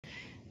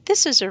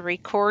This is a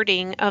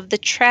recording of the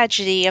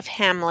tragedy of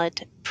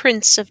Hamlet,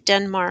 Prince of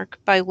Denmark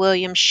by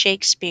William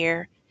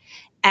Shakespeare,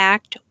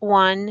 Act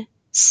 1,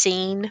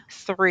 Scene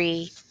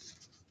 3.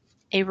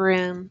 A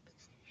room.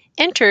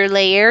 Enter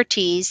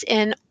Laertes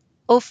and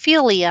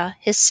Ophelia,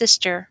 his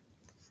sister.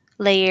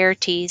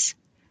 Laertes.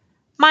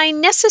 My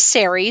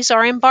necessaries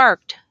are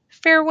embarked.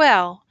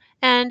 Farewell.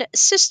 And,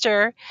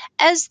 sister,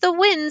 as the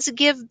winds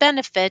give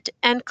benefit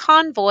and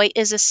convoy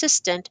is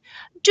assistant,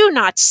 do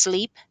not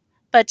sleep,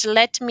 but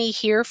let me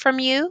hear from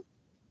you.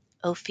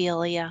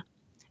 Ophelia.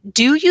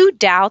 Do you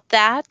doubt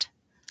that?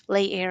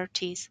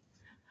 Laertes.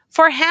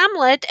 For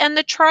Hamlet and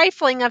the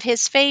trifling of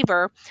his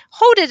favor,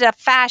 hold it a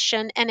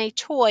fashion and a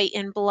toy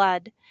in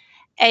blood,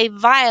 a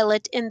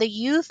violet in the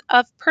youth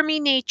of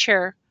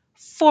nature,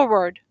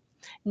 forward,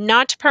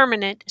 not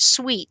permanent,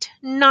 sweet,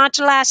 not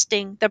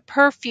lasting, the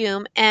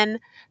perfume and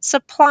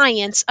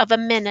suppliance of a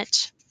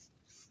minute.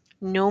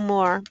 No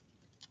more.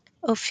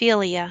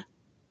 Ophelia.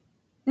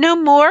 No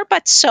more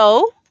but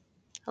so?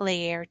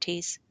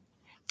 Laertes.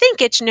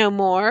 Think it no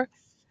more.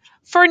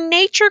 For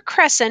nature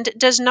crescent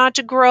does not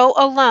grow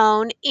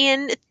alone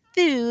in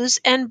thews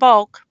and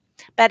bulk,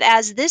 but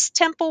as this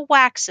temple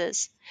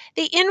waxes,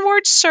 the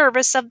inward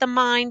service of the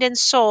mind and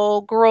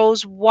soul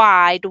grows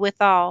wide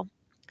withal.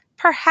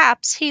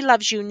 Perhaps he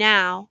loves you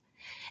now,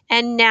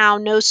 and now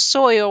no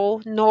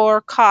soil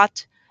nor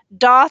cot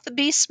doth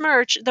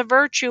besmirch the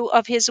virtue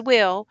of his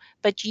will,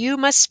 but you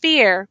must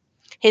fear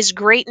his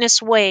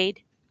greatness weighed.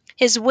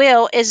 His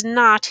will is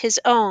not his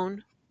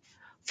own,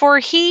 for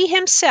he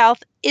himself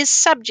is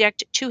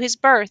subject to his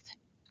birth.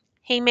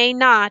 He may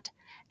not,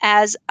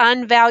 as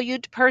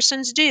unvalued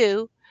persons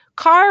do,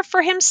 carve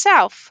for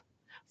himself,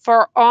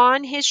 for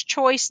on his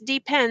choice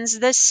depends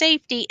the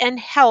safety and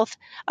health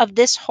of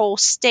this whole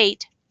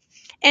state,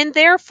 and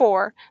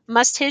therefore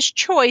must his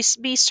choice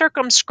be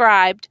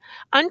circumscribed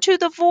unto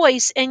the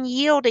voice and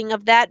yielding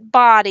of that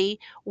body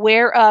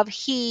whereof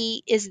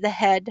he is the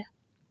head.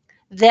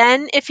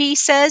 Then if he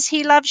says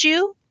he loves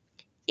you,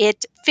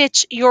 it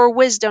fits your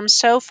wisdom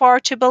so far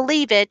to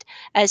believe it,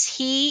 as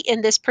he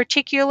in this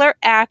particular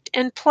act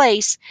and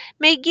place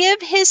may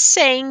give his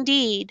saying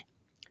deed,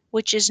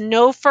 which is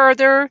no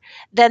further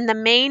than the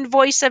main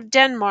voice of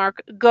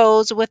Denmark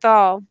goes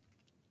withal.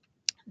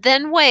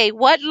 Then weigh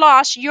what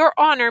loss your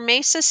honour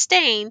may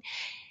sustain,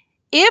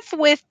 if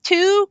with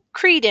too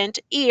credent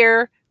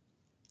ear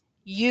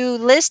you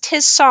list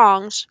his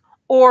songs,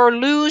 or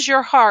lose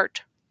your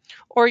heart,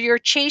 or your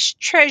chaste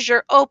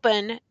treasure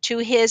open to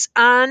his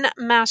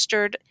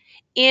unmastered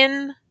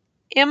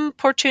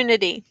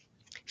importunity.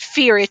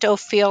 Fear it,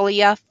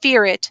 Ophelia,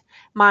 fear it,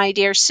 my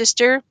dear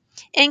sister,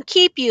 and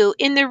keep you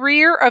in the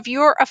rear of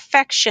your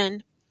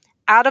affection,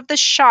 out of the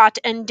shot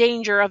and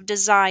danger of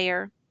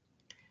desire.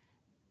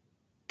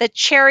 The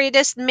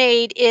chariotist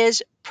maid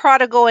is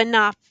prodigal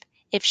enough.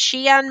 If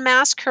she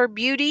unmask her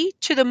beauty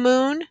to the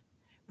moon,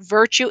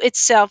 virtue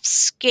itself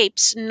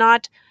scapes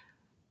not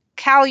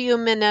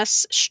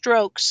calumnious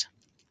strokes.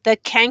 The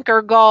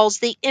canker galls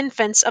the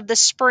infants of the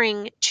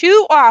spring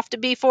too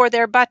oft before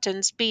their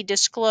buttons be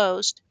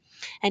disclosed,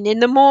 and in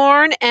the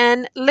morn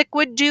and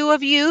liquid dew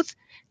of youth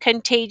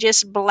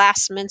contagious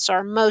blasphements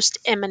are most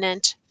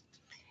imminent.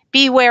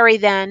 Be wary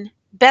then,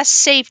 best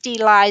safety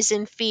lies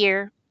in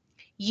fear.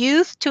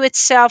 Youth to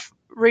itself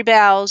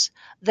rebels,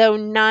 though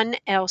none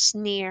else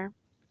near.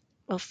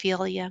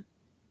 Ophelia.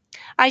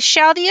 I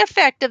shall the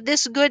effect of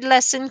this good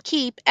lesson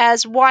keep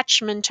as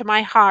watchman to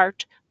my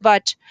heart.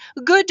 But,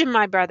 good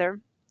my brother,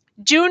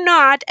 do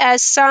not,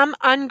 as some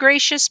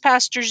ungracious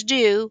pastors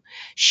do,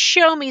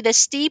 show me the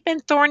steep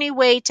and thorny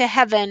way to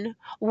heaven,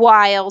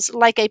 whiles,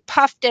 like a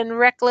puffed and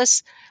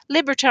reckless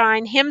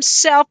libertine,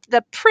 himself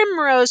the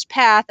primrose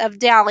path of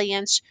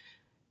dalliance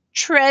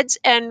treads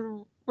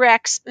and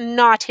recks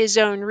not his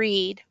own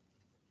reed.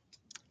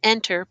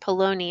 Enter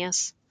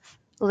Polonius.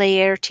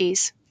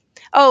 Laertes.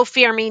 Oh,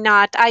 fear me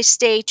not, I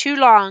stay too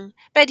long,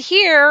 but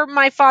here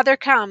my father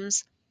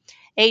comes.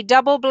 A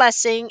double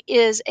blessing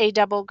is a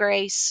double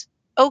grace.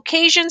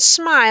 Occasion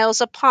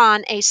smiles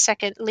upon a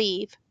second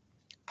leave.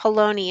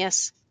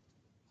 Polonius.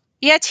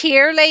 Yet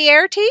here,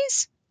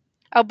 Laertes?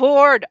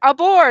 Aboard,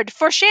 aboard,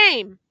 for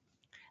shame!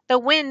 The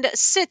wind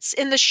sits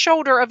in the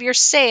shoulder of your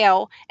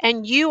sail,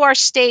 and you are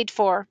stayed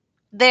for.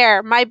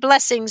 There, my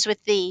blessings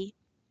with thee.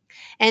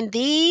 And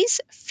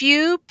these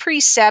few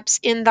precepts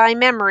in thy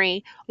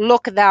memory,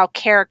 look thou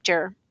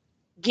character.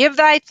 Give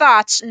thy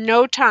thoughts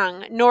no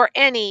tongue, nor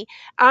any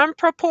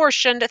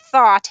unproportioned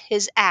thought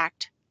his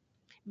act.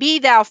 Be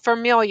thou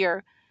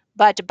familiar,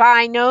 but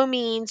by no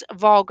means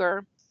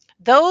vulgar.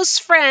 Those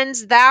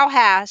friends thou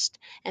hast,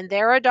 and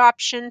their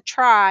adoption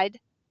tried,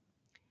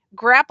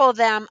 grapple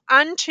them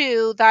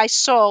unto thy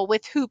soul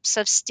with hoops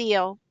of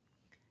steel.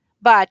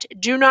 But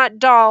do not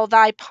dull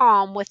thy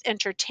palm with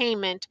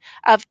entertainment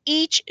of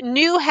each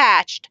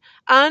new-hatched,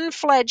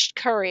 unfledged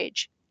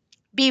courage.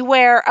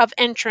 Beware of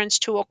entrance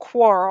to a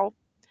quarrel,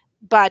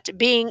 but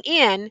being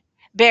in,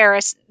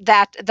 bearest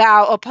that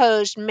thou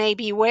opposed may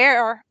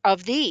beware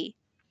of thee.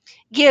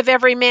 Give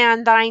every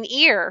man thine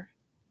ear,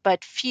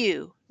 but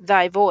few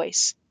thy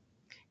voice.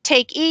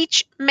 Take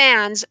each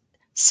man's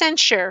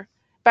censure,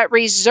 but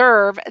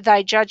reserve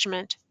thy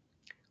judgment.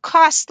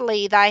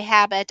 Costly thy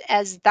habit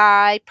as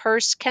thy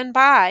purse can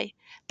buy,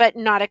 but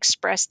not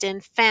expressed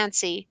in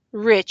fancy,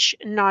 rich,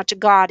 not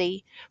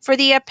gaudy, for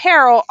the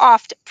apparel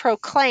oft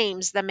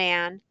proclaims the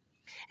man.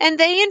 And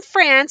they in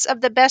France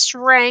of the best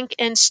rank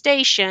and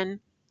station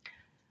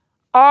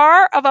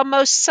are of a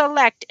most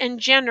select and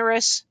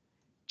generous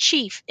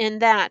chief in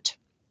that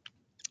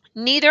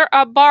neither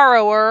a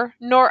borrower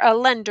nor a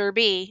lender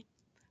be.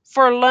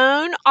 For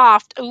loan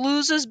oft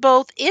loses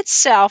both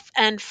itself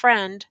and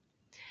friend,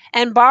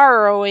 and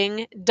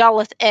borrowing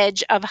dulleth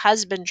edge of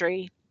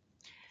husbandry.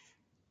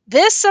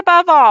 This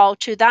above all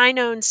to thine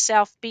own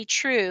self be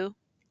true,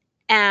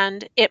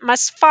 and it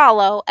must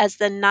follow as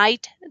the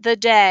night the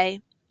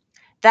day.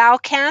 Thou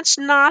canst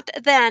not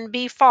then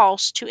be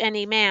false to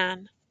any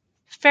man.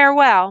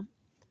 Farewell,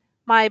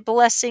 my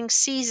blessing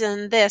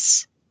season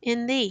this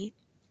in thee.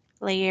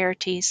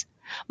 Laertes.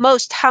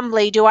 Most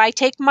humbly do I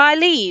take my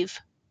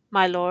leave,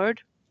 my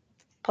lord.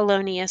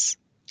 Polonius.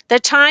 The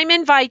time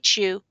invites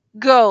you.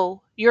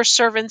 Go, your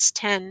servants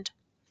tend.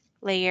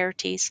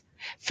 Laertes.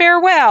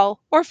 Farewell,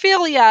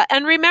 Ophelia,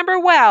 and remember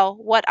well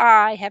what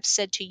I have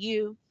said to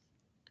you.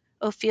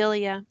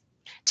 Ophelia.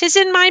 'Tis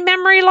in my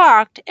memory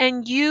locked,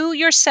 and you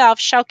yourself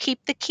shall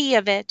keep the key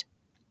of it.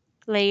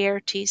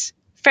 Laertes.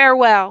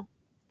 Farewell.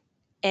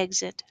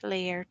 Exit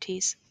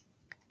Laertes.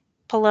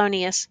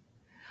 Polonius.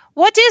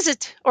 What is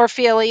it,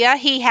 Ophelia,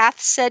 he hath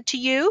said to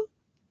you?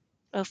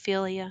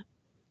 Ophelia.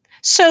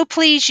 So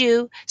please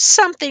you,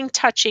 something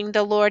touching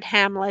the Lord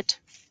Hamlet.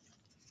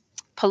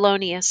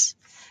 Polonius.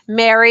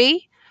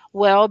 Marry,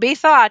 well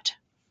bethought.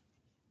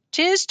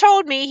 'Tis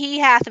told me he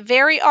hath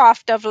very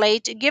oft of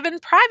late given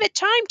private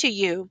time to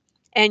you,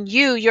 and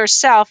you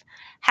yourself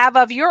have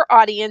of your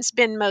audience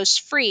been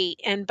most free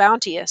and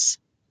bounteous.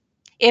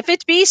 If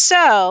it be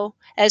so,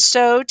 as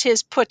so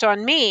 'tis put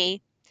on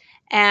me,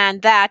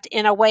 and that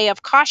in a way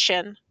of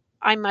caution,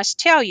 I must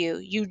tell you,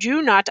 you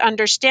do not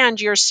understand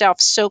yourself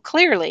so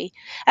clearly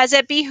as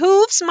it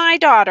behooves my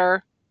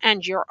daughter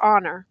and your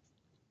honor.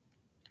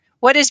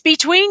 What is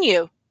between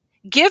you?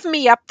 Give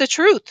me up the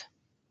truth.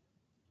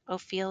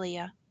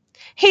 Ophelia.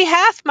 He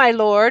hath, my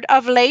lord,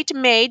 of late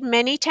made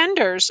many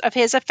tenders of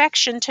his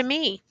affection to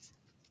me.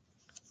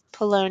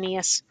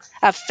 Polonius.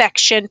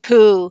 Affection,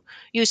 pooh!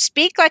 You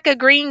speak like a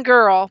green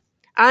girl,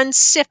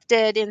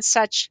 unsifted in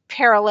such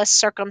perilous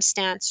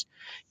circumstance.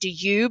 Do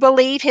you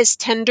believe his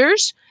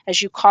tenders,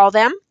 as you call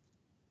them?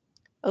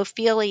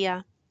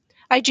 Ophelia.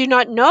 I do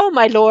not know,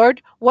 my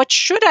lord. What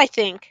should I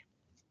think?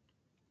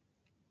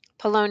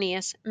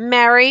 Polonius.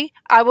 Marry,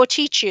 I will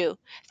teach you.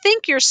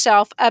 Think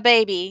yourself a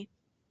baby.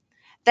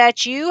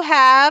 That you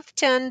have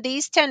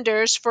these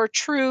tenders for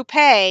true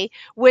pay,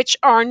 which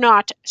are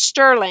not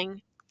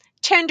sterling.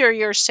 Tender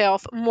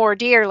yourself more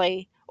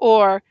dearly,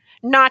 or,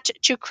 not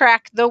to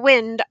crack the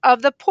wind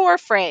of the poor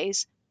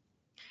phrase,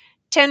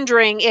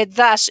 tendering it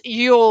thus,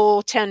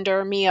 you'll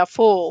tender me a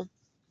fool.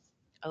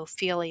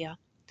 Ophelia.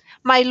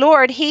 My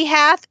lord, he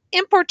hath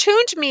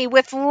importuned me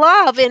with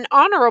love in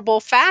honorable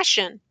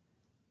fashion.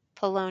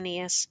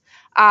 Polonius.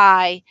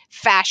 Ay,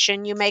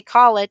 fashion you may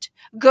call it.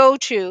 Go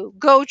to,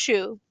 go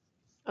to.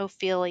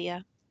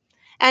 Ophelia.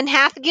 And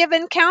hath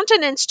given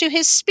countenance to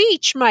his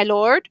speech, my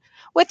lord,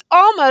 with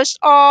almost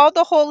all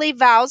the holy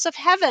vows of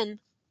heaven.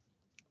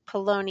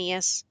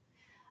 Polonius.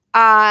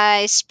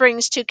 Ay,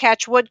 springs to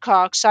catch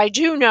woodcocks, I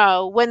do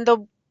know. When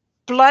the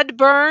blood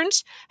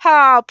burns,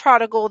 how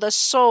prodigal the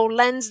soul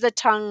lends the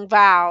tongue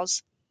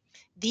vows.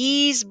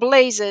 These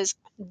blazes,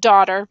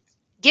 daughter,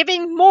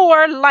 giving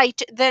more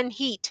light than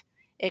heat,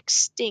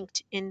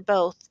 extinct in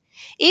both,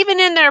 even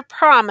in their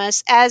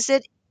promise as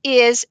it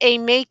is a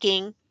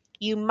making,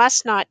 you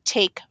must not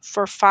take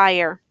for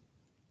fire.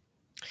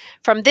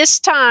 From this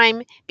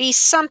time be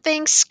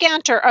something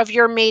scanter of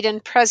your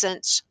maiden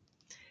presence.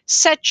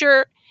 Set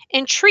your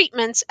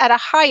entreatments at a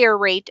higher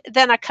rate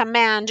than a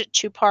command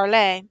to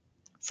parley.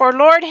 For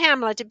Lord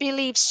Hamlet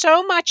believes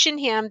so much in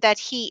him that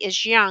he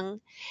is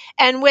young,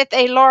 and with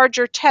a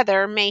larger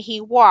tether may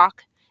he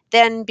walk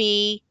than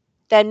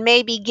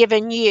may be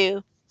given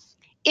you.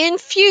 In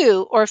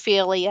few,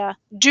 Ophelia,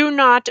 do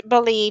not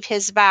believe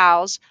his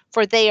vows,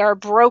 for they are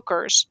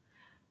brokers,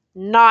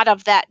 not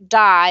of that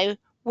dye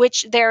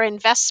which their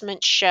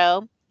investments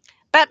show,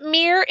 but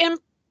mere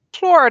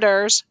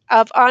implorators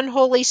of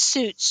unholy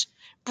suits,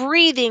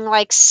 breathing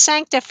like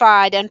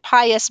sanctified and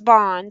pious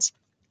bonds,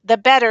 the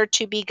better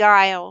to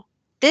beguile.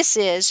 This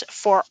is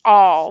for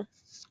all.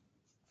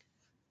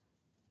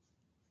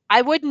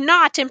 I would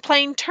not in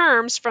plain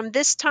terms from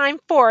this time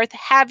forth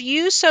have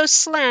you so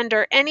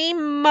slander any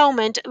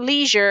moment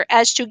leisure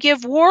as to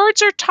give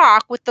words or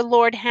talk with the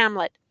Lord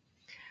Hamlet.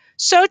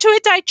 So to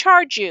it I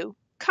charge you,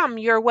 come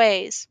your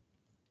ways.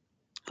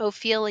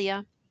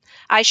 Ophelia.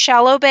 I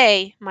shall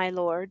obey, my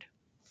lord.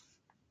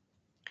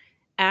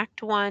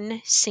 Act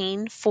 1,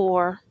 Scene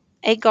 4.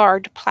 A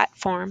guard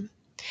platform.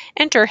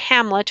 Enter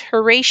Hamlet,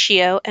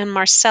 Horatio, and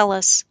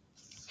Marcellus.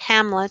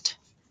 Hamlet.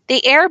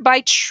 The air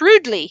bites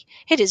shrewdly.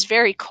 It is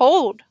very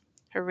cold.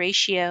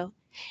 Horatio.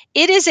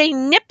 It is a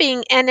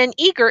nipping and an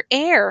eager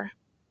air.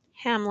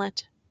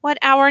 Hamlet. What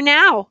hour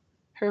now?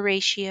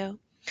 Horatio.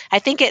 I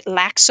think it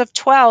lacks of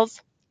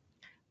 12.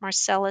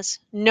 Marcellus.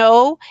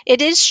 No,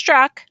 it is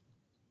struck.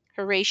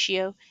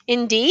 Horatio.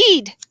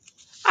 Indeed,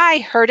 I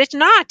heard it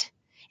not.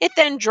 It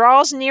then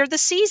draws near the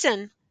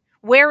season,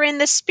 wherein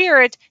the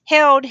spirit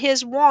held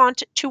his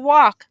wont to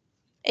walk.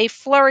 A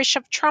flourish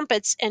of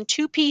trumpets and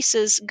two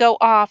pieces go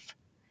off.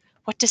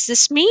 What does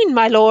this mean,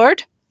 my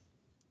lord?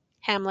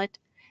 Hamlet.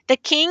 The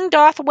king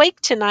doth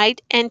wake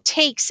tonight, and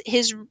takes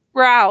his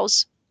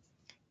rouse.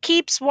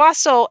 Keeps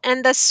wassail,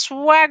 and the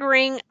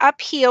swaggering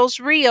up heels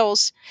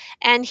reels,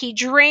 and he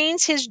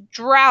drains his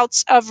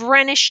draughts of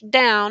Rhenish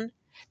down.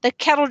 The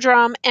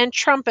kettledrum and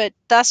trumpet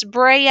thus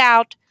bray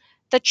out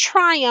the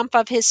triumph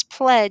of his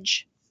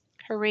pledge.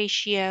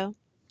 Horatio.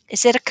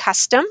 Is it a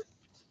custom?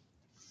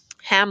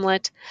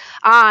 Hamlet.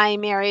 Ay,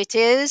 marry it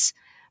is.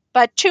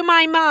 But to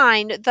my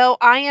mind, though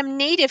I am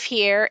native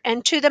here,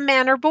 and to the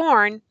manner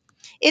born,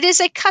 it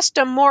is a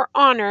custom more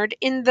honoured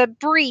in the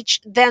breach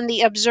than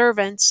the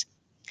observance.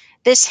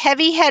 This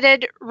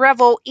heavy-headed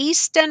revel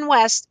east and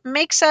west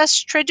makes us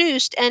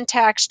traduced and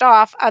taxed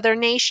off other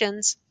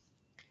nations.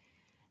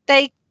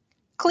 They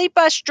clepe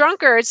us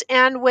drunkards,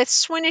 and with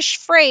swinish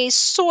phrase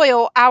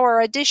soil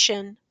our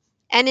addition.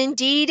 And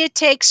indeed it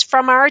takes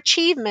from our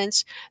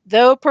achievements,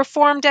 though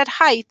performed at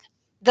height,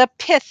 the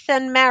pith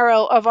and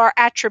marrow of our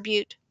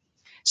attribute.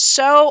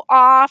 So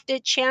oft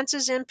it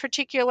chances in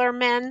particular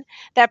men,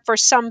 that for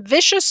some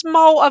vicious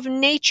mole of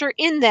nature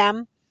in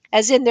them,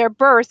 as in their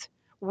birth,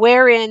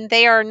 wherein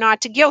they are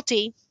not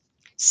guilty,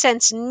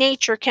 since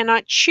nature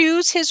cannot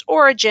choose his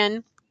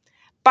origin,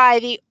 by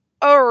the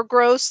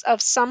o'ergrowths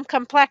of some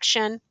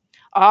complexion,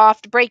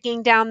 oft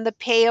breaking down the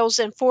pales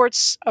and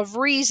forts of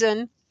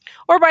reason,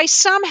 or by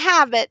some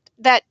habit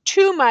that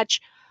too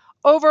much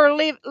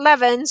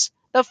overleavens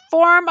the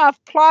form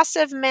of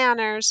plosive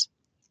manners,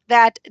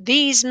 that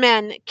these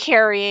men,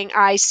 carrying,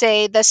 I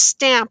say, the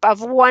stamp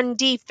of one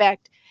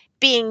defect,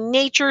 being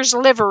nature's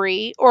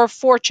livery or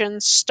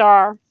fortune's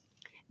star,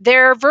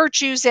 their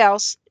virtues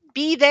else,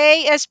 be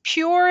they as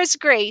pure as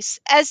grace,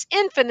 as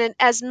infinite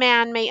as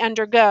man may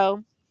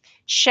undergo,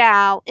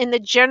 shall, in the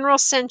general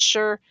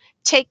censure,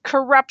 take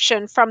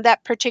corruption from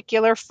that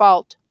particular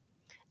fault.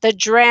 The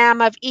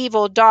dram of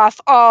evil doth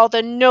all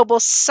the noble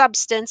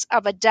substance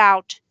of a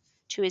doubt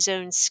to his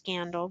own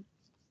scandal.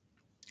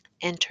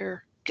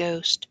 Enter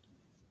Ghost.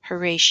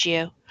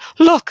 Horatio.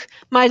 Look,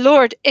 my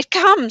lord, it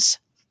comes.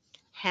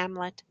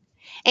 Hamlet.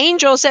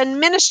 Angels and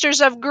ministers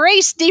of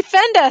grace,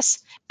 defend us!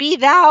 Be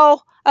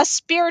thou a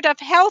spirit of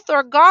health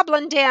or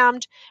goblin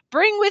damned,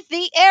 bring with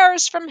thee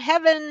airs from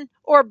heaven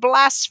or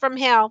blasts from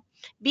hell.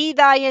 Be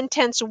thy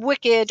intents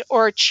wicked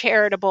or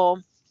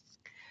charitable.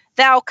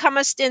 Thou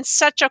comest in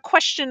such a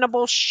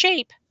questionable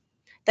shape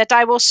that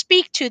I will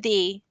speak to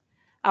thee.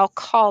 I'll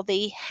call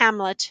thee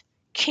Hamlet,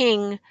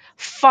 king,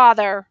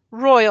 father,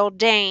 royal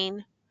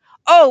Dane.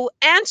 Oh,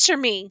 answer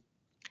me!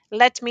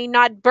 Let me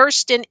not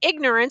burst in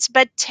ignorance,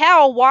 but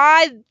tell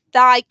why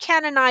thy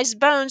canonized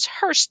bones,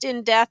 hearsed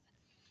in death,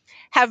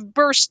 have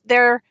burst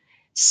their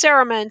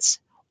cerements,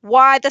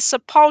 why the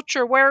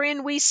sepulchre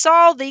wherein we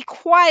saw thee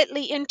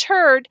quietly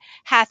interred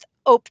hath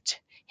oped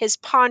his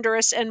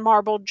ponderous and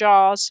marble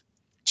jaws,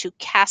 to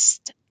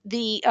cast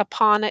thee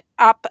upon it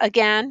up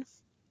again.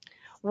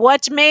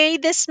 What may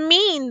this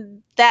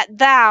mean, that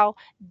thou,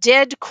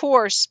 dead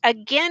corse,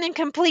 again in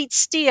complete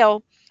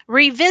steel,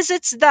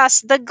 revisits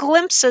thus the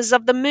glimpses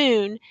of the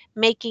moon,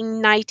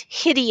 making night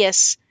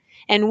hideous,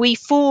 and we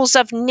fools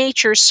of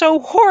nature so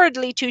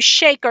horridly to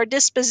shake our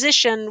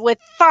disposition with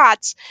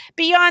thoughts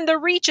beyond the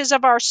reaches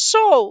of our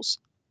souls?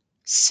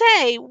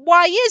 Say,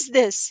 why is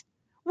this?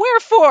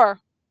 Wherefore?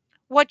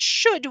 What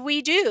should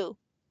we do?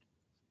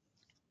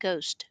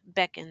 Ghost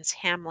beckons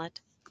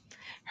Hamlet.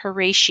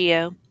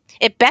 Horatio.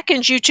 It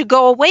beckons you to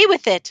go away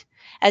with it,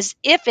 as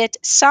if it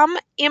some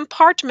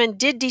impartment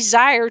did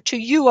desire to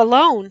you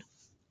alone.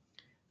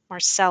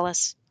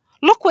 Marcellus.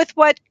 Look with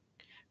what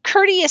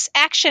courteous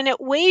action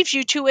it waves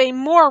you to a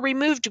more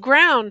removed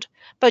ground,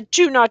 but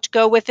do not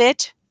go with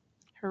it.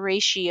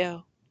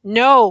 Horatio.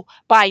 No,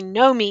 by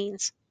no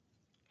means.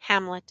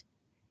 Hamlet.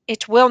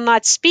 It will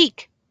not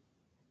speak.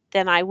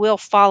 Then I will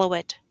follow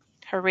it.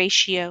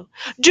 Horatio.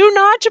 Do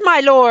not,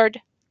 my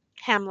lord.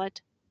 Hamlet.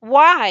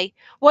 Why?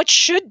 What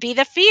should be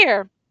the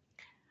fear?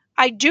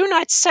 I do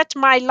not set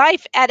my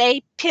life at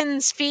a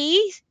pin's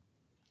fee.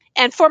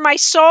 And for my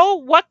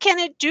soul, what can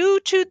it do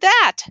to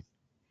that?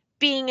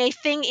 Being a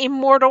thing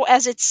immortal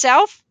as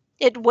itself,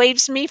 it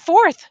waves me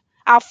forth.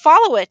 I'll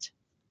follow it.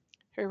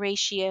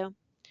 Horatio.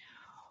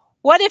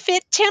 What if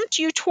it tempt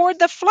you toward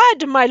the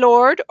flood, my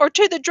lord, or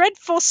to the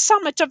dreadful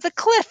summit of the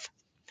cliff,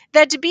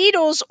 that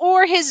beetles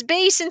o'er his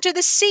base into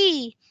the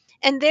sea,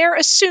 and there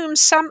assumes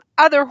some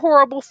other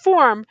horrible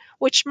form,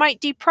 which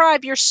might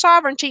deprive your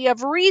sovereignty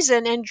of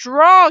reason and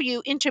draw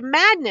you into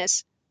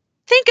madness?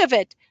 Think of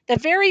it, the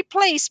very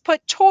place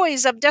put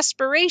toys of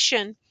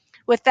desperation,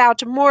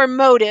 without more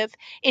motive,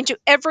 into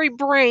every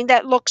brain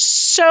that looks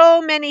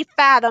so many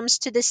fathoms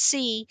to the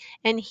sea,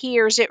 and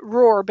hears it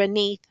roar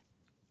beneath.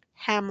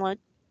 Hamlet.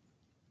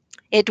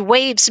 It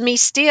waves me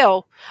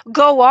still.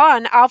 Go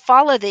on, I'll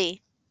follow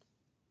thee.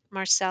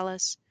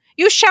 Marcellus.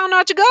 You shall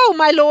not go,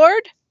 my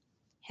lord.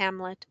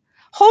 Hamlet.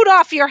 Hold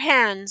off your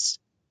hands.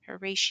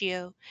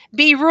 Horatio.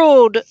 Be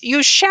ruled,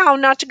 you shall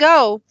not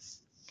go.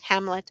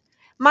 Hamlet.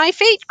 My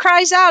fate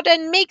cries out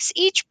and makes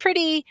each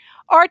pretty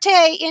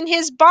arte in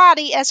his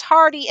body as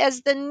hardy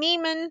as the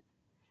Nemean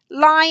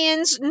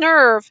lion's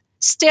nerve.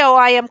 Still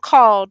I am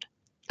called.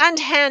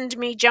 Unhand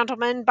me,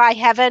 gentlemen, by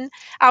heaven,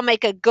 I'll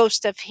make a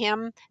ghost of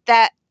him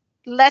that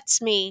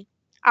lets me.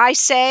 I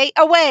say,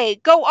 away,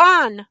 go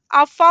on,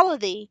 I'll follow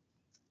thee.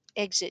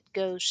 Exit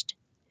Ghost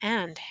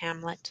and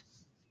Hamlet.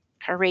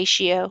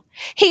 Horatio.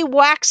 He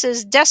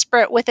waxes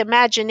desperate with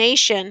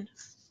imagination.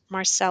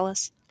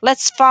 Marcellus.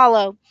 Let's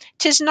follow.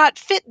 'Tis not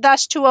fit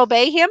thus to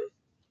obey him.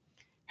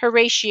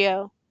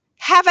 Horatio.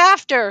 Have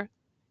after.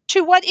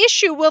 To what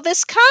issue will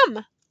this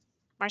come?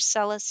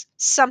 Marcellus.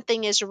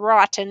 Something is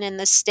rotten in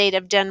the state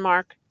of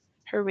Denmark.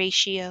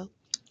 Horatio.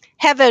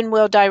 Heaven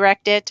will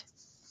direct it.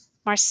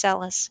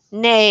 Marcellus.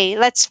 Nay,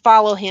 let's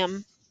follow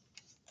him.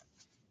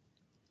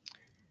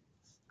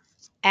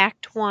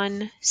 Act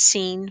 1,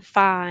 Scene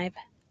 5.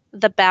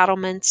 The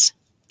battlements.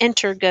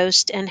 Enter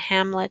Ghost and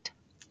Hamlet.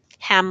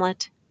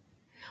 Hamlet.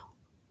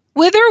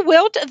 Whither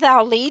wilt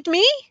thou lead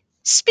me?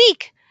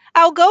 Speak,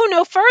 I'll go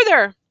no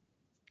further.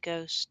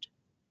 Ghost.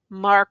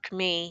 Mark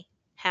me.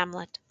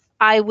 Hamlet.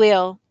 I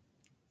will.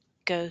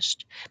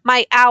 Ghost.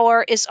 My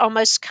hour is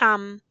almost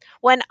come,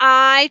 when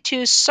I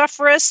to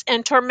sulphurous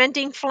and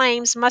tormenting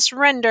flames must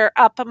render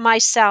up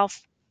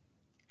myself.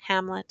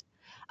 Hamlet.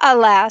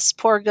 Alas,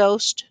 poor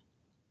Ghost.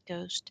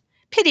 Ghost.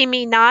 Pity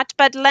me not,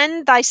 but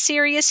lend thy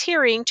serious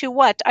hearing to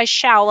what I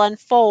shall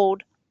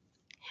unfold.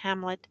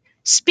 Hamlet.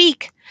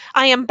 Speak,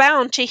 I am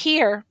bound to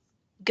hear.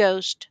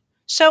 Ghost.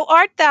 So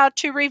art thou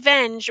to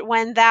revenge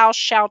when thou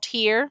shalt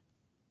hear?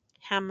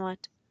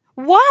 Hamlet.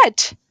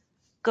 What?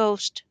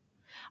 Ghost.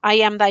 I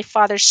am thy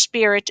father's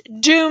spirit,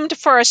 doomed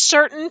for a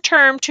certain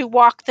term to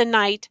walk the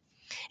night,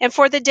 and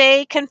for the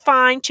day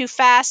confined to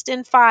fast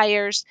and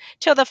fires,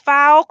 till the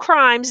foul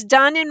crimes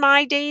done in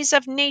my days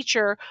of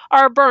nature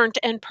are burnt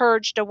and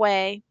purged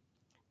away.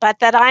 But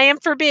that I am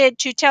forbid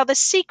to tell the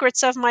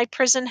secrets of my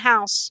prison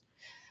house.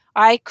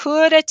 I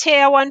could a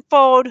tale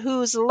unfold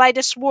whose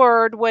lightest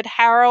word would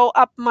harrow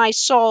up my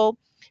soul,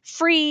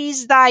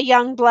 freeze thy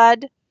young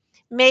blood,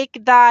 make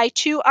thy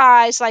two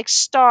eyes like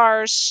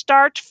stars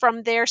start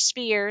from their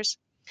spheres,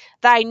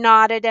 thy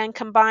knotted and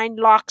combined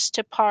locks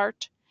to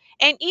part,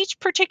 and each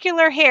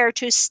particular hair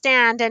to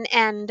stand and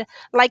end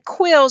like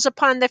quills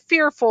upon the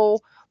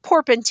fearful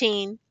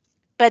porpentine.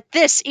 But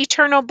this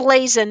eternal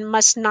blazon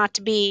must not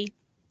be.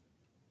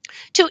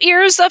 To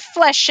ears of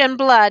flesh and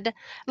blood,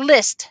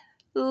 list,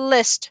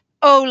 list,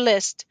 oh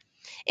list,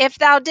 if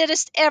thou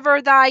didst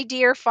ever thy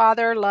dear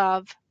father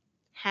love.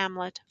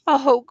 Hamlet.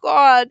 Oh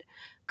God.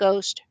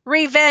 Ghost.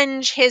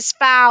 Revenge his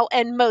foul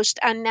and most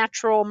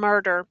unnatural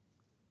murder.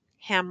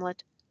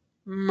 Hamlet.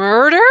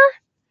 Murder?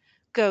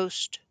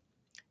 Ghost.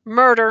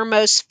 Murder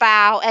most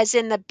foul, as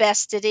in the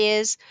best it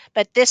is,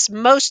 but this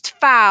most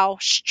foul,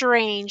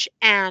 strange,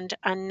 and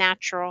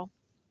unnatural.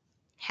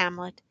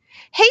 Hamlet.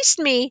 Haste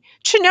me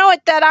to know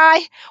it that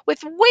I,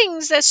 with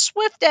wings as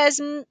swift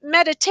as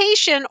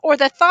meditation or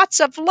the thoughts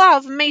of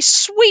love, may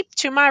sweep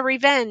to my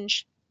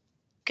revenge.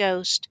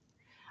 Ghost.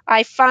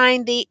 I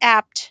find thee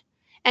apt,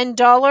 and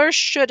duller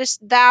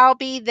shouldst thou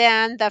be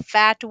than the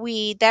fat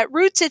weed that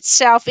roots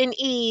itself in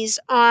ease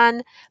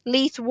on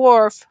Leith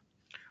Wharf.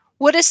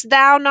 Wouldst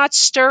thou not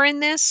stir in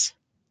this?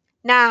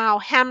 Now,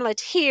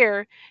 Hamlet,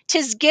 hear,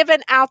 'tis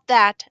given out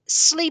that,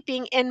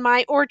 sleeping in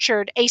my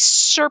orchard, a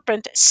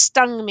serpent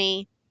stung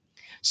me.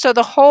 So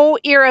the whole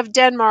ear of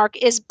Denmark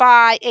is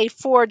by a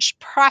forged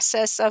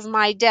process of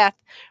my death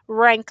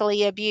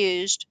rankly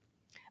abused.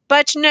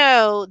 But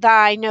know,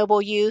 thy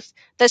noble youth,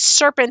 the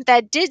serpent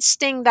that did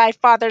sting thy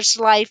father's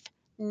life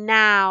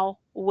now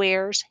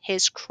wears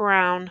his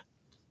crown.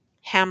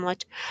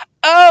 Hamlet.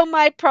 Oh,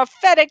 my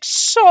prophetic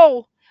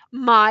soul!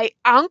 My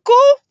uncle?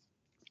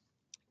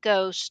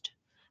 Ghost.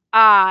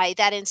 Ay,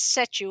 that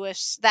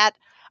incestuous, that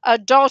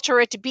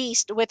adulterate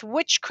beast, with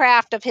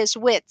witchcraft of his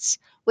wits,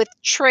 with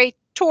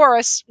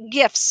traitorous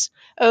gifts,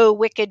 O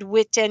wicked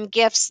wit and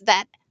gifts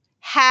that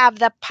have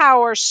the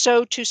power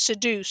so to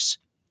seduce,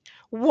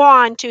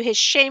 won to his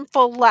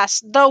shameful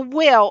lust the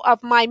will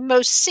of my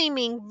most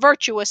seeming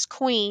virtuous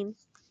queen.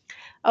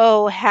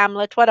 Oh,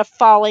 Hamlet, what a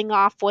falling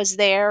off was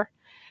there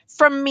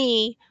from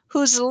me,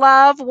 whose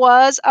love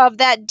was of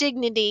that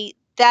dignity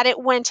that it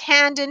went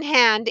hand in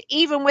hand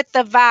even with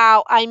the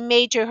vow I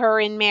made to her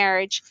in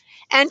marriage,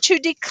 and to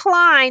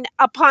decline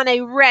upon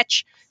a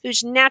wretch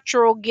whose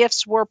natural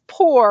gifts were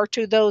poor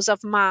to those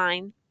of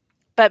mine.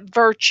 But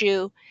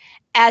virtue,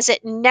 as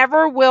it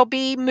never will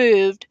be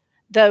moved,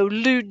 though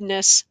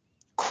lewdness,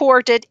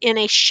 courted in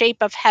a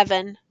shape of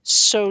heaven,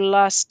 so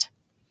lust,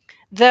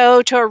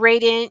 though to a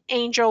radiant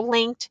angel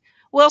linked,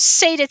 will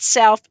sate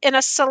itself in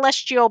a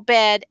celestial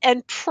bed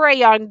and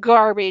prey on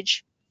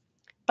garbage.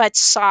 But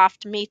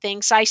soft,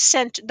 methinks, I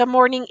scent the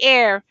morning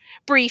air.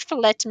 Brief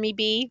let me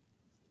be.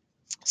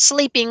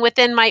 sleeping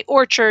within my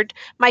orchard,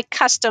 my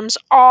customs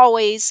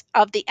always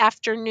of the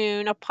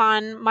afternoon.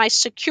 Upon my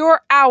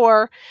secure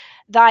hour,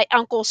 thy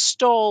uncle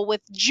stole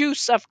with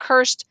juice of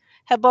cursed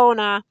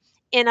Hebona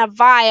in a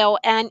vial,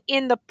 and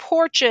in the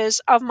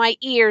porches of my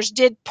ears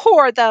did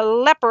pour the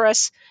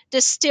leprous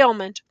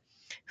distilment,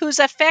 whose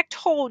effect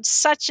holds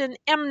such an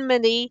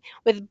enmity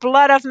with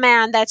blood of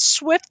man that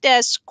swift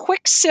as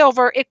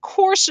quicksilver it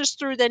courses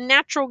through the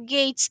natural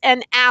gates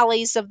and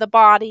alleys of the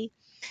body,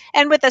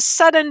 and with a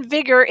sudden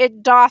vigor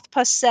it doth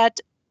posset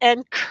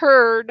and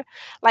curd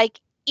like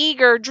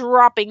eager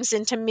droppings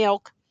into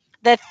milk,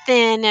 the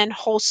thin and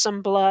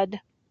wholesome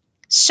blood.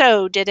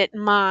 So did it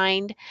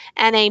mind,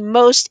 and a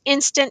most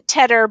instant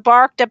tetter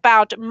barked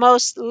about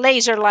most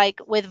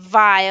laser-like with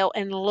vile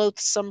and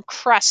loathsome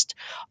crust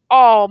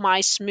all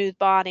my smooth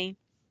body.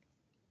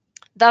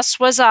 Thus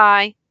was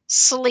I,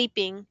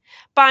 sleeping,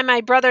 by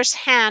my brother's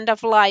hand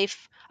of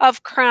life,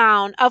 of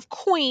crown, of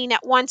queen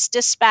at once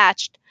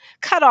dispatched,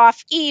 cut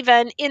off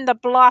even in the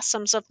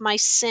blossoms of my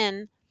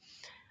sin,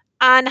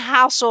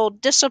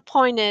 unhouselled,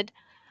 disappointed,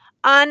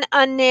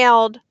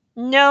 unannailed,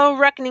 no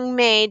reckoning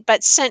made,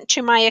 but sent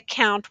to my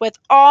account with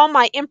all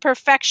my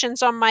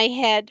imperfections on my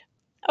head.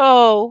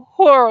 Oh,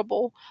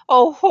 horrible!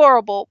 Oh,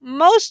 horrible!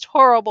 Most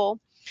horrible!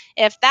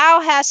 If thou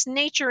hast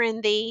nature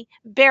in thee,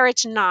 bear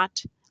it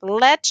not.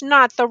 Let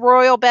not the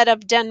royal bed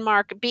of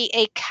Denmark be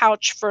a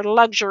couch for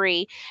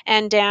luxury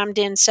and damned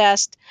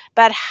incest.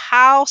 But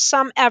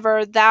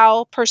howsomever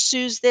thou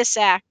pursues this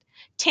act,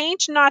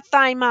 taint not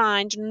thy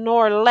mind,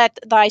 nor let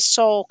thy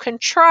soul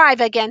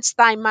contrive against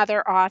thy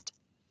mother aught.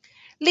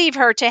 Leave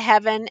her to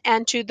heaven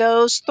and to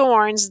those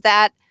thorns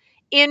that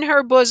in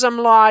her bosom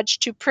lodge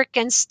to prick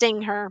and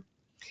sting her.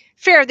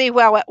 Fare thee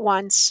well at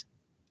once.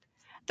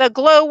 The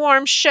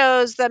glowworm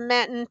shows the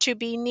mitten to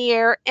be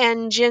near,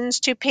 engines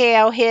to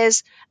pale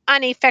his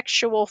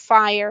uneffectual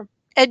fire.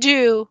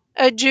 Adieu,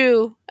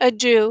 adieu,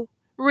 adieu.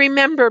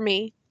 Remember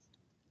me.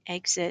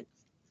 Exit.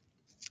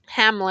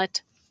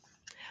 Hamlet.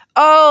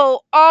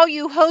 Oh, all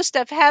you host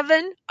of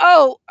heaven!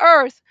 Oh,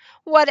 earth!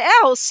 What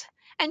else?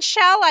 And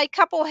shall I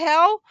couple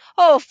hell?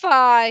 Oh,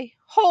 fie!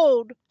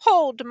 Hold,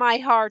 hold my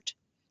heart!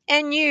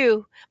 And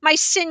you, my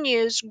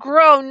sinews,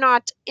 grow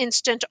not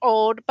instant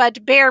old,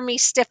 but bear me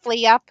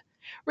stiffly up.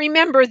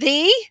 Remember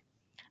thee?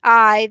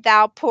 Ay,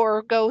 thou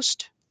poor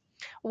ghost!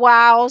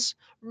 Whiles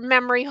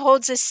memory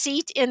holds a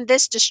seat in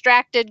this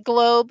distracted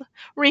globe,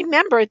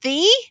 remember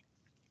thee?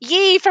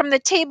 Ye, from the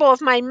table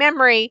of my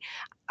memory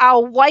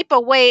I'll wipe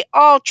away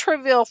all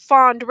trivial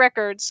fond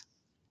records,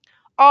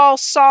 all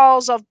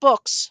sauls of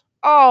books,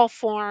 all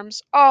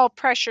forms, all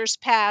pressures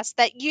past,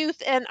 that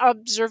youth and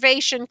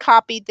observation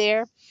copied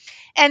there,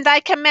 and thy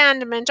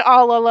commandment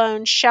all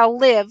alone shall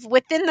live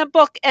within the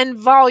book and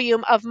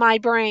volume of my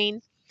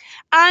brain,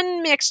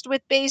 unmixed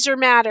with baser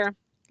matter.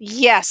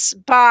 Yes,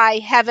 by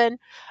heaven!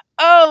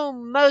 O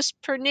most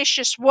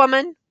pernicious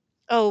woman!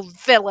 O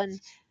villain,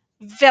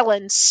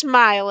 villain,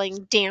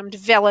 smiling, damned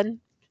villain!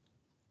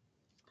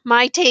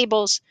 My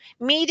tables,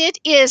 meet it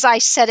is I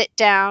set it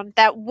down,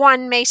 that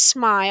one may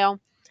smile,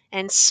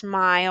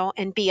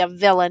 and be a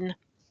villain.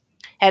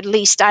 At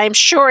least I am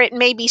sure it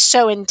may be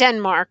so in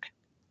Denmark.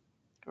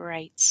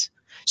 Writes.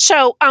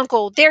 So,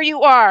 uncle, there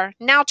you are.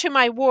 Now to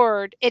my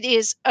word, it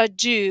is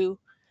adieu.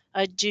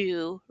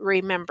 Adieu,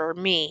 remember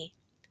me.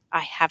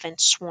 I haven't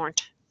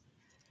sworn't.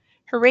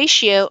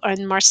 Horatio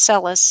and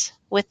Marcellus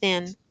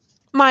within.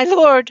 My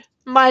lord,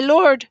 my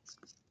lord.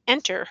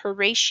 Enter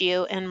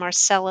Horatio and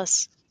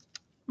Marcellus.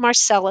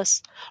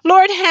 Marcellus.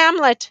 Lord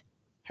Hamlet!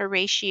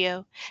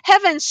 Horatio.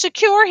 Heaven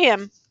secure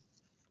him!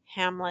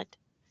 Hamlet.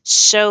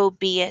 So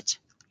be it.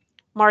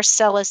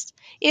 Marcellus.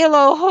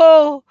 Illo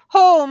ho,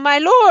 ho, my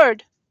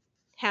lord!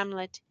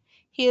 Hamlet.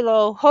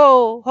 Illo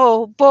ho,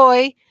 ho,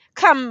 boy!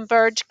 Come,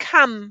 bird,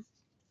 come!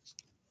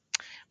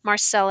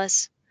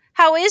 Marcellus.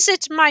 How is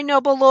it, my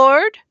noble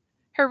lord?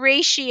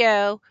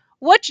 Horatio.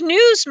 What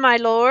news, my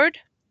lord?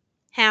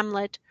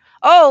 Hamlet.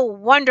 Oh,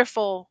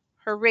 wonderful!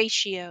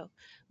 Horatio.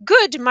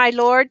 Good, my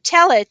lord,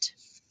 tell it.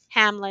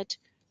 Hamlet.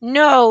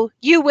 No,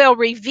 you will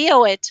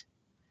reveal it.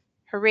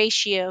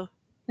 Horatio.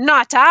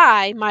 Not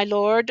I, my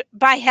lord,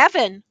 by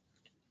heaven.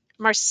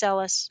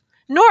 Marcellus.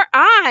 Nor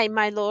I,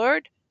 my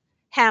lord.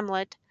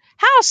 Hamlet.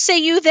 How say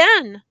you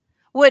then?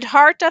 Would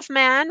heart of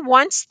man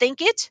once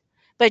think it?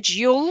 But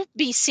you'll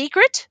be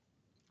secret?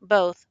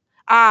 Both.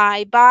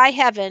 I, by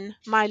heaven,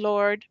 my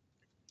lord.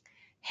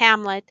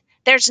 Hamlet.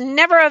 There's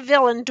never a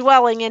villain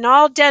dwelling in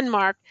all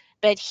Denmark,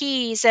 but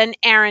he's an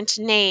arrant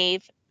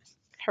knave.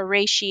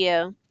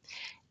 Horatio.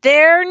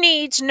 There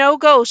needs no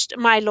ghost,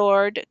 my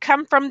lord,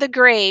 come from the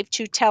grave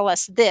to tell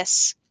us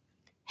this.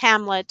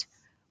 Hamlet.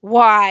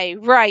 Why,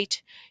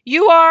 right.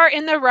 You are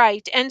in the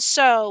right, and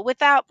so,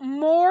 without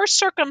more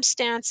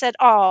circumstance at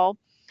all,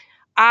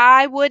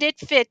 I would it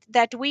fit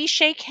that we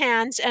shake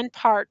hands and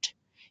part.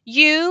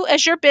 You,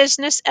 as your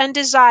business and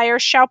desire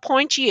shall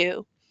point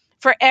you,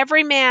 for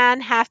every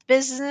man hath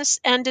business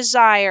and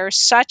desire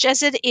such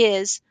as it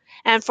is,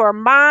 and for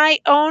my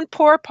own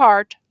poor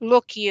part,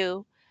 look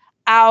you,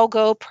 I'll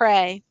go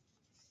pray.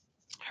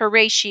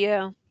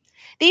 Horatio.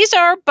 These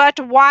are but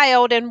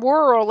wild and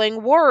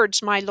whirling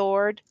words, my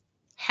lord.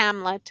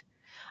 Hamlet.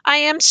 I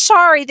am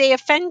sorry they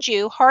offend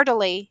you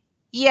heartily.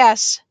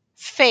 Yes,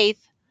 faith,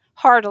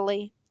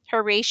 heartily.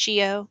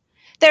 Horatio.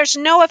 There's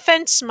no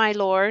offence, my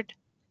lord.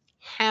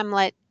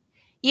 Hamlet.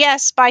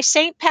 Yes, by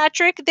St.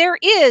 Patrick, there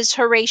is,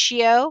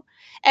 Horatio,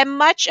 and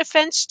much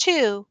offence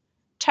too.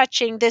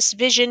 Touching this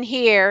vision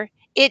here,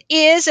 it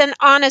is an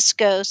honest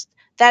ghost,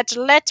 that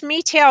let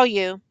me tell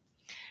you.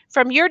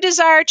 From your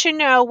desire to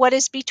know what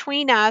is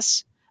between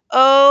us,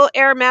 O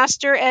air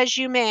master as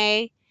you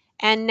may,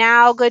 and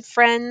now, good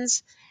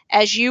friends,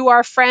 as you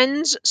are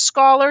friends,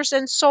 scholars,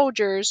 and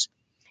soldiers,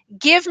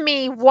 give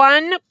me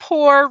one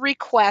poor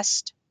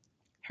request.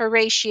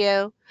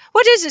 Horatio.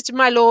 What is it,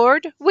 my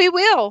lord? We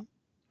will.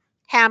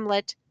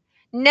 Hamlet.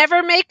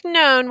 Never make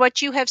known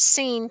what you have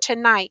seen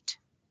tonight.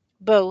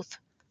 Both.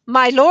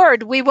 My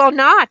lord, we will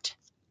not.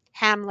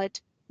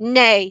 Hamlet.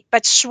 Nay,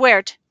 but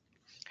swear't.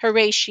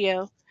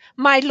 Horatio.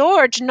 My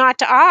lord,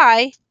 not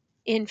I.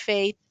 In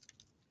faith.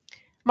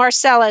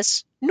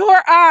 Marcellus.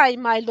 Nor I,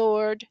 my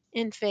lord.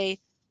 In faith.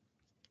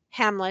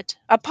 Hamlet.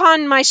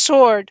 Upon my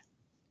sword.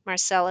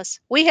 Marcellus.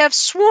 We have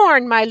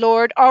sworn, my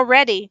lord,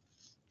 already.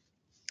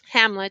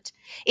 Hamlet.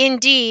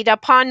 Indeed,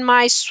 upon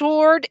my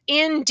sword,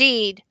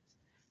 indeed.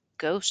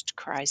 Ghost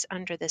cries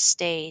under the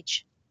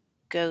stage.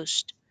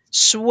 Ghost.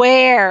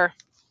 Swear.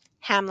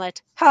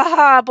 Hamlet. Ha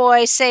ha,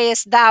 boy,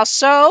 sayest thou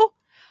so?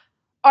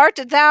 Art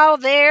thou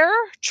there,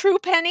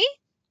 Truepenny?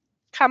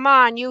 Come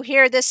on, you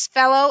hear this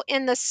fellow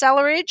in the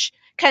cellarage?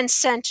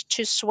 Consent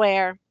to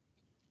swear.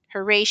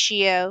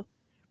 Horatio.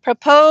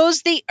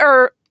 Propose the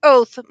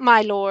oath,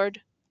 my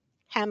lord.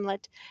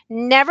 Hamlet.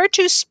 Never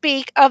to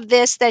speak of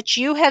this that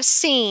you have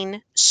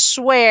seen.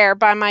 Swear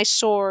by my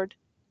sword.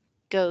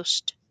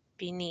 Ghost.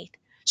 Beneath.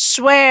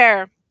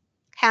 Swear.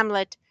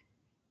 Hamlet.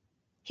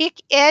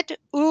 Hic et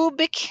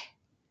ubic.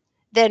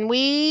 Then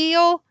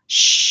we'll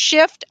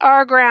shift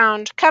our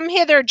ground. Come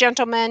hither,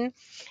 gentlemen,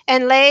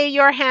 and lay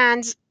your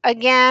hands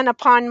again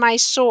upon my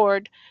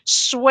sword.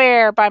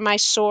 Swear by my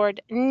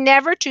sword,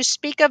 never to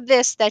speak of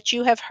this that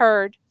you have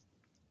heard.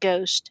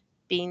 Ghost.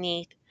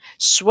 Beneath.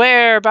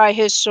 Swear by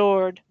his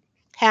sword.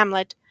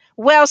 Hamlet.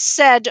 Well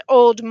said,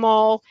 old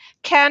mole.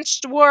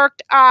 Canst work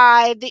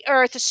I the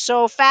earth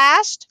so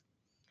fast?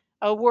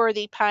 A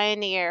worthy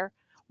pioneer.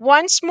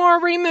 Once more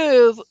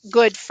remove,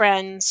 good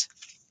friends.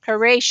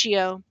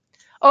 Horatio.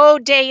 O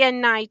day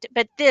and night,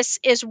 but this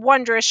is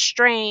wondrous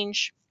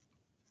strange.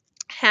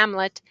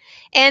 Hamlet.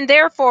 And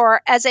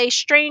therefore, as a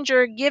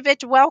stranger, give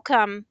it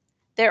welcome.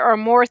 There are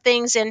more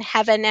things in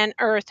heaven and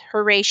earth,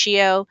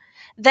 Horatio,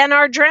 than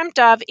are dreamt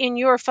of in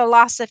your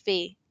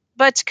philosophy.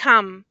 But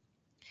come.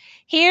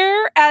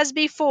 Here as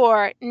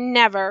before,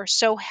 never,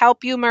 so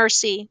help you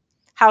mercy.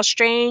 How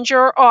strange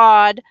or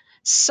odd,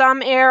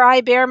 some air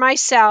I bear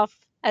myself,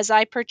 as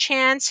I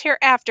perchance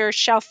hereafter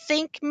shall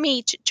think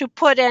meet to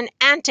put an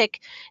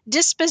antic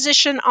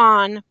disposition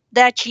on,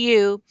 that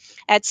you,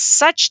 at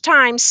such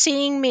time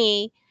seeing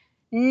me,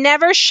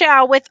 never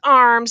shall with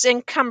arms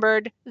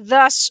encumbered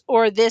thus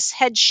or this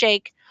head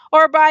shake,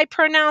 or by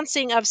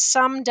pronouncing of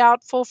some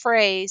doubtful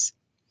phrase,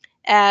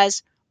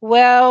 as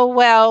well,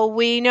 well,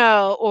 we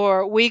know,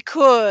 or we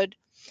could,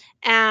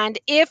 and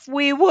if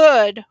we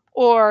would,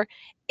 or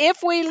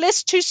if we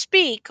list to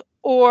speak,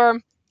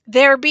 or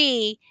there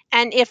be,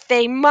 and if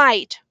they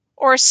might,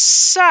 or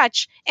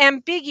such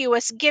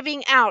ambiguous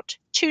giving out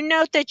to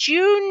note that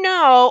you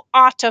know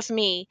aught of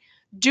me.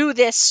 Do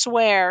this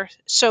swear,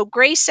 so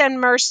grace and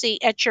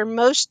mercy at your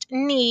most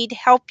need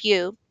help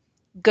you.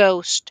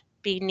 Ghost.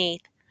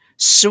 Beneath.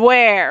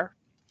 Swear.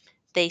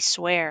 They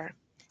swear.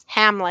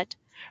 Hamlet.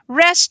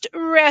 Rest,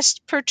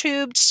 rest,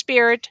 perturbed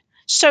spirit.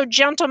 So,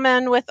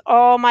 gentlemen, with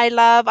all my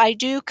love, I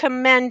do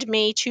commend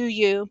me to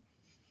you.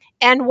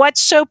 And what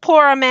so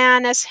poor a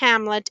man as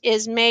Hamlet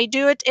is may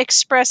do it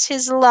express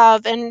his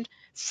love and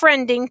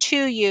friending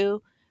to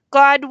you,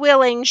 God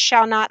willing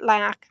shall not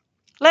lack.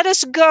 Let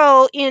us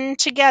go in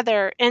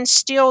together, and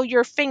still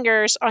your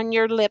fingers on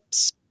your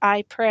lips,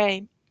 I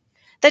pray.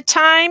 The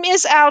time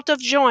is out of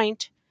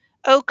joint.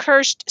 O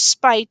cursed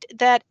spite,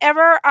 that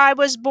ever I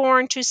was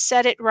born to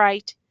set it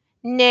right.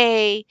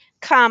 Nay,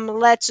 come,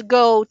 let's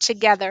go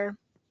together.